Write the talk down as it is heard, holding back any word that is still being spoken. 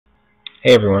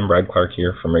Hey everyone, Brad Clark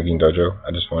here from Rigging Dojo. I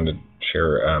just wanted to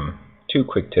share two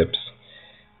quick tips.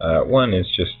 One is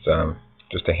just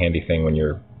a handy thing when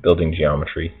you're building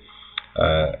geometry.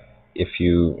 If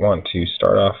you want to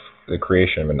start off the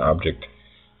creation of an object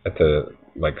at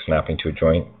like snapping to a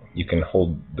joint, you can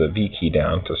hold the V key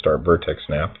down to start vertex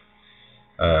snap.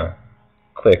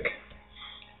 Click,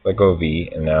 let go of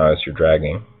V, and now as you're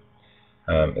dragging,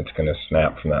 it's going to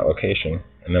snap from that location.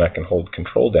 And then I can hold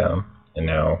Control down, and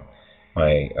now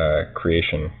my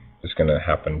creation is going to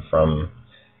happen from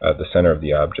the center of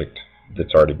the object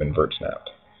that's already been vert snapped.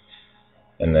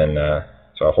 And then,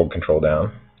 so I'll hold Control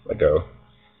down, let go,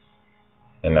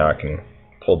 and now I can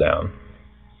pull down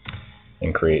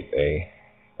and create a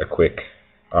quick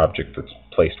object that's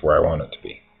placed where I want it to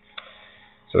be.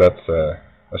 So that's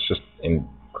just in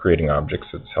creating objects,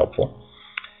 it's helpful.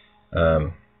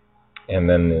 And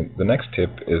then the next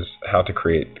tip is how to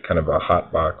create kind of a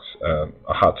hotspot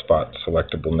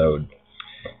selectable node.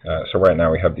 So right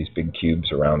now we have these big cubes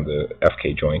around the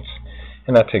FK joints,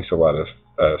 and that takes a lot of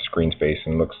screen space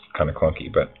and looks kind of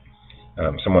clunky, but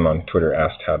someone on Twitter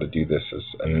asked how to do this as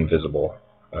an invisible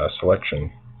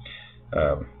selection.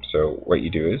 So what you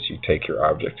do is you take your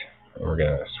object, and we're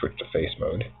going to switch to face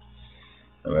mode.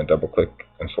 I'm going to double click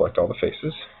and select all the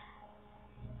faces.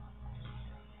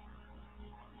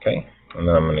 Okay, and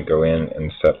then I'm going to go in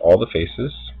and set all the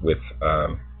faces with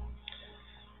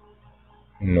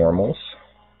normals,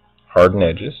 harden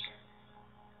edges,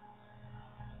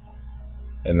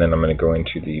 and then I'm going to go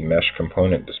into the mesh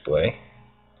component display,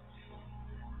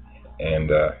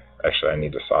 and actually I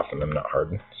need to soften them, not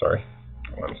harden, sorry,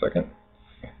 1 second.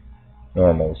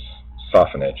 Normals,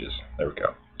 soften edges, there we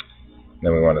go. And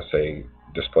then we want to say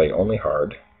display only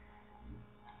hard,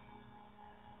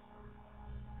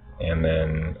 and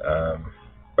then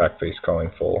backface calling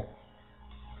full.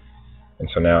 And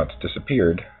so now it's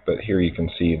disappeared, but here you can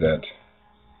see that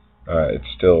it's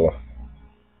still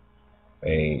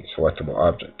a selectable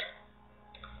object.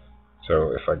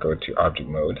 So if I go to object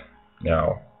mode,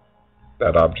 now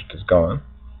that object is gone,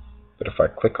 but if I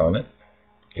click on it,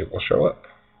 it will show up.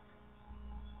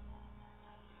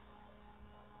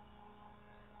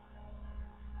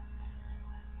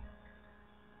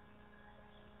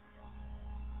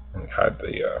 And hide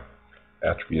the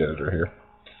attribute editor here.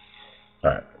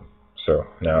 Alright, so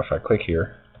now if I click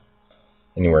here,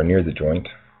 anywhere near the joint,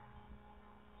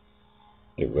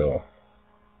 it will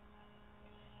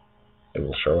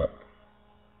show up.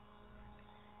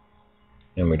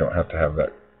 And we don't have to have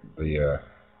that the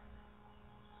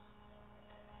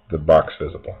box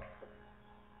visible.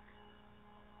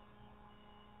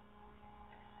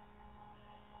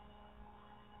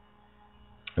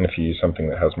 And if you use something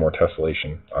that has more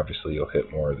tessellation, obviously you'll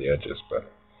hit more of the edges, but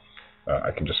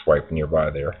I can just swipe nearby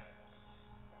there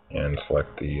and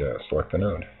select the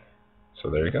node. So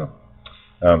there you go.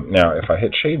 Now if I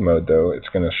hit shade mode though, it's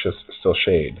going to still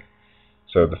shade.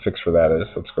 So the fix for that is,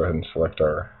 let's go ahead and select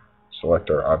our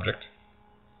object,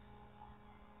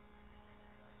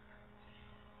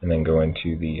 and then go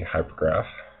into the hypergraph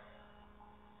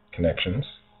connections,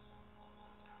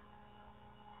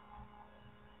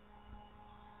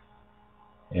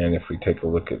 and if we take a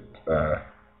look at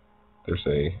there's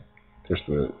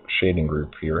the shading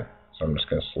group here, so I'm just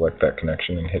going to select that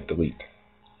connection and hit delete,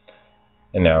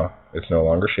 and now it's no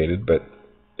longer shaded, but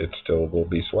it still will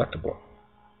be selectable.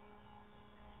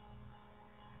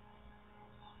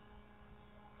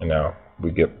 And now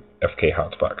we get FK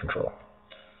hotspot control.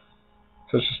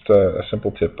 So it's just a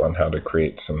simple tip on how to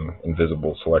create some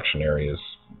invisible selection areas,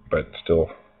 but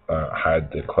still hide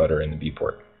the clutter in the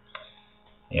viewport.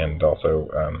 And also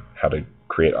how to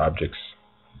create objects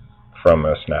from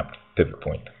a snapped pivot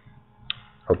point.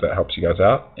 Hope that helps you guys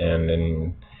out, and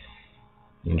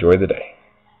enjoy the day.